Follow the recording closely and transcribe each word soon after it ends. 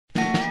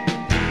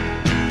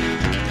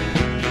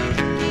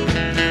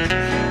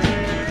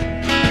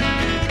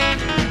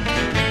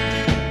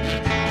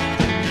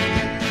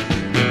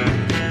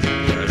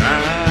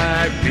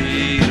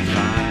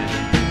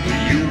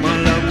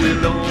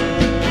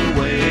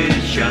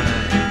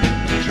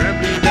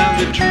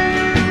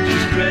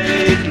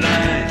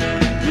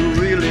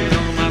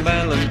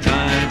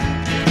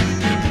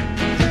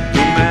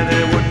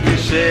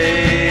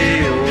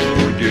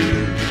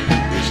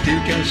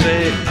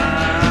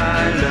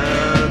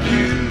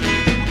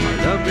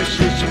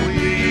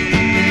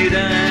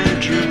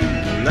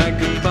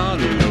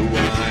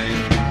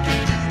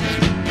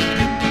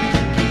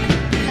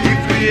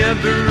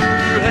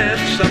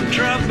some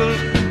trouble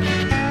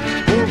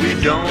or we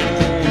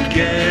don't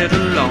get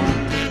along,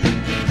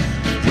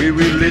 we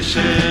will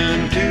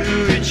listen to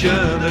each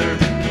other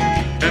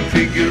and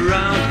figure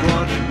out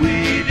what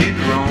we did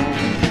wrong.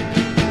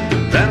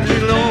 Then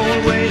we'll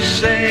always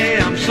say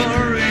I'm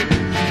sorry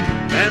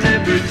and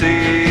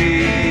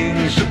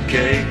everything's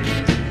okay.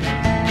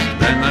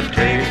 Then I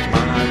take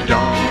my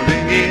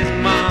darling in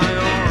my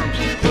arms,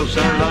 'cause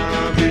our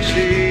love is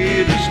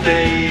here to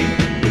stay.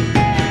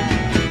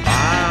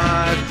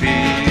 I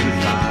feel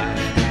fine,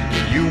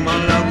 you my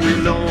love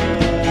will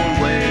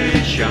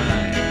always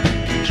shine,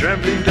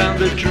 traveling down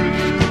the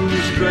true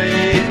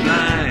straight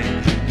line.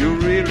 You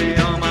really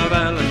are my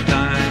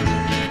Valentine.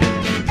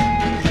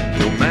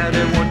 No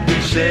matter what we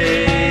say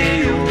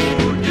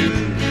or do,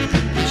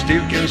 we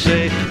still can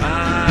say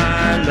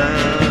I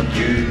love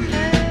you.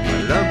 My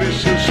love is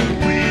so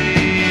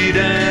sweet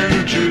and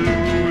true,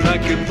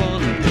 like a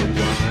bottle of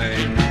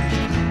wine.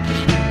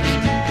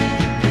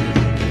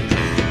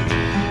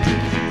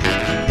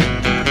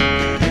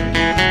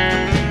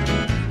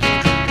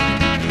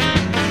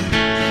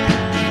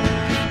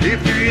 If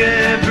we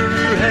ever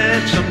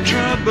had some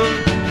trouble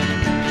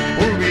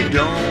or we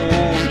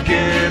don't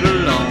get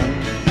along,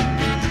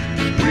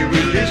 we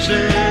will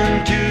listen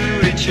to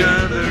each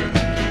other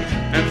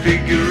and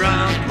figure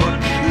out what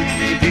we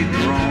did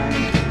wrong.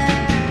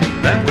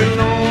 Then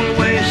we'll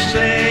always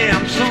say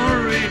I'm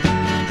sorry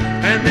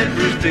and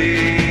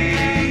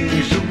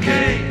everything's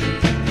okay.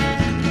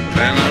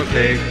 Then I'll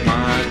take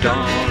my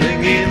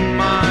darling in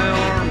my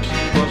arms,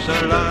 'cause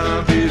our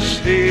love is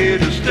here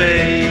to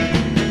stay.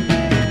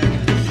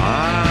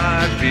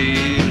 I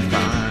feel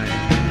fine,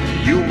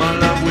 you my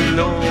love will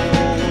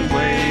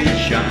always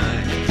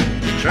shine,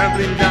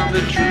 traveling down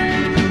the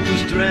true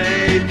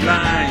straight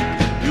line.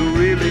 You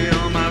really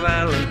are my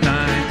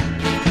Valentine.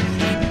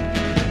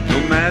 No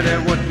matter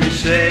what we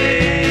say